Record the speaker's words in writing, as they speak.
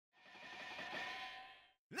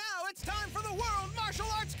it's time for the World Martial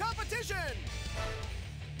Arts Competition!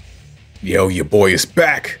 Yo, your boy is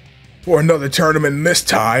back for another tournament, and this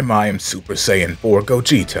time I am Super Saiyan 4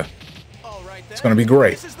 Gogeta. It's gonna be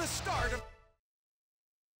great. This is the start of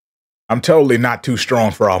I'm totally not too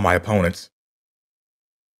strong for all my opponents.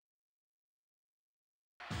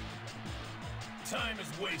 Time is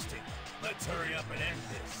wasting. Let's hurry up and end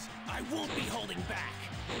this. I won't be holding back.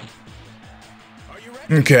 Are you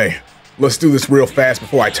ready? Okay, let's do this real fast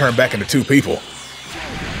before I turn back into two people.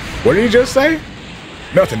 What did he just say?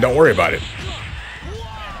 Nothing, don't worry about it.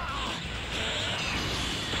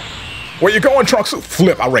 Where you going, Trunks?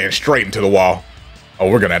 Flip, I ran straight into the wall. Oh,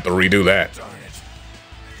 we're gonna have to redo that. Darn it.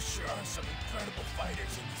 There sure are some incredible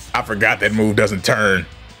fighters in this. I forgot that move doesn't turn.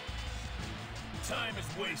 Time is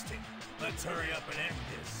wasting. Let's hurry up and end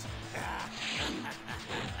this.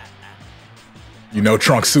 You know,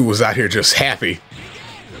 Trunks was out here just happy.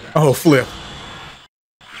 Oh, Flip.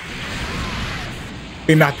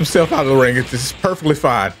 He knocked himself out of the ring. This is perfectly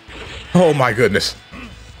fine. Oh my goodness.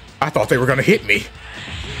 I thought they were gonna hit me.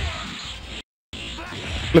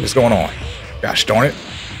 Flip is going on. Gosh darn it.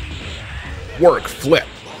 Work, Flip.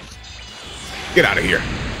 Get out of here.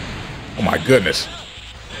 Oh my goodness.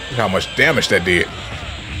 Look how much damage that did.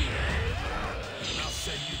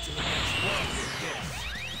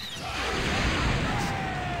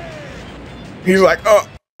 He's like, oh,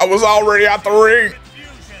 I was already out the ring.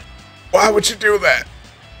 Why would you do that?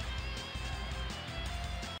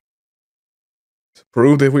 To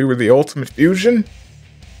prove that we were the ultimate fusion?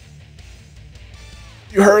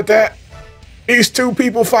 You heard that? These two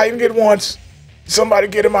people fighting at once. Somebody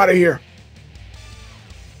get him out of here.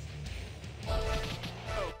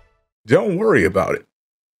 Don't worry about it.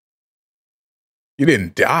 You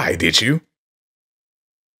didn't die, did you?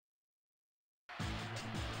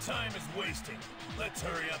 Time is wasting. Let's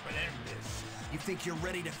hurry up and end this. You think you're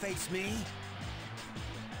ready to face me?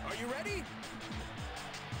 Are you ready?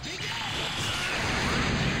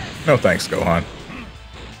 No thanks, Gohan.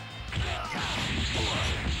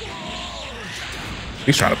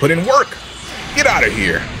 He's trying to put in work. Get out of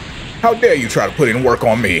here. How dare you try to put in work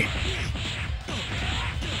on me?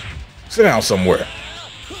 Sit down somewhere.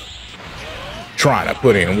 Trying to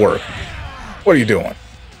put in work. What are you doing?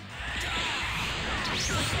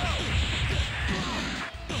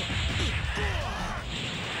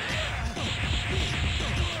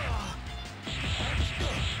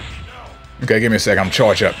 Okay, give me a sec. I'm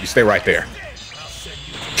charged up. You stay right there.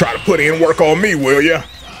 Try to put in work on me, will ya?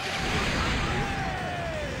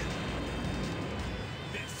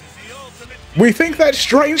 We think that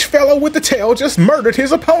strange fellow with the tail just murdered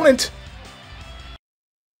his opponent.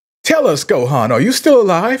 Tell us, Gohan, are you still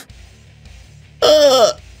alive?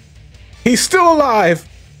 He's still alive.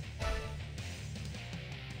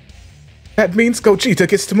 That means Gogeta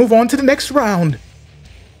gets to move on to the next round.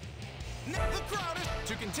 The crowd is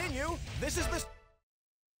to continue. This is the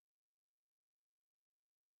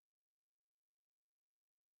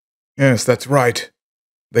Yes, that's right.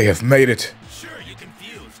 They have made it. Sure, you're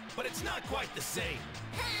confused, but it's not quite the same.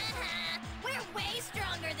 We're way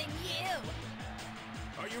stronger than you.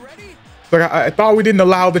 Are you ready? Like I thought we didn't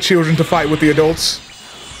allow the children to fight with the adults.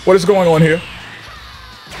 What is going on here?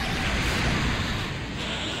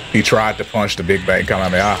 He tried to punch the Big Bang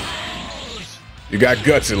Kamehameha. You got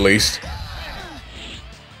guts at least.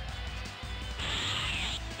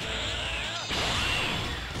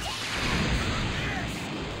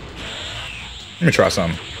 Let me try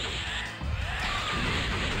something.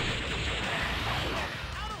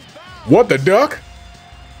 What the duck?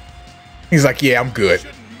 He's like, yeah, I'm good.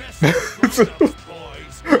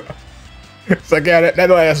 It's like, yeah, that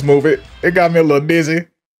last move, it got me a little dizzy.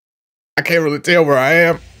 I can't really tell where I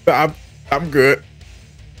am. I'm good.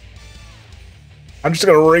 I'm just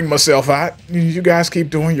gonna ring myself out. You guys keep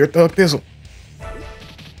doing your thug thistle.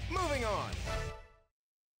 Moving on.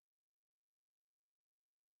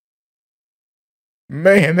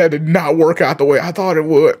 Man, that did not work out the way I thought it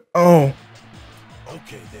would. Oh.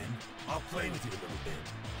 Okay then, I'll play with you a little bit.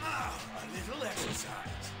 Ah, a little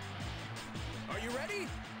exercise. Are you ready?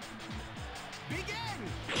 Begin.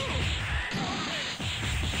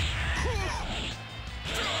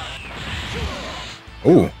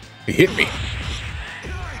 Ooh, he hit me.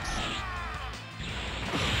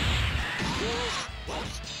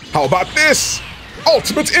 How about this?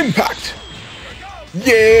 Ultimate impact.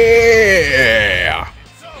 Yeah.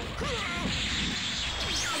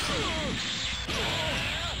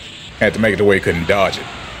 Had to make it the way he couldn't dodge it.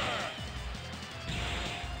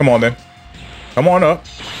 Come on then. Come on up.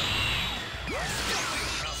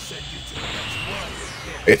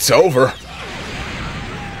 It's over.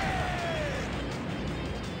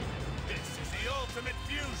 ultimate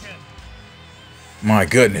fusion. My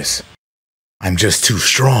goodness. I'm just too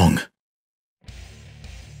strong.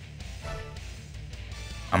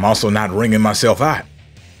 I'm also not wringing myself out.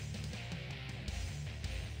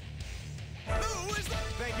 Who is that?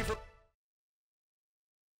 Thank you for.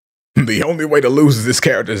 The only way to lose this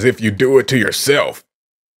character is if you do it to yourself.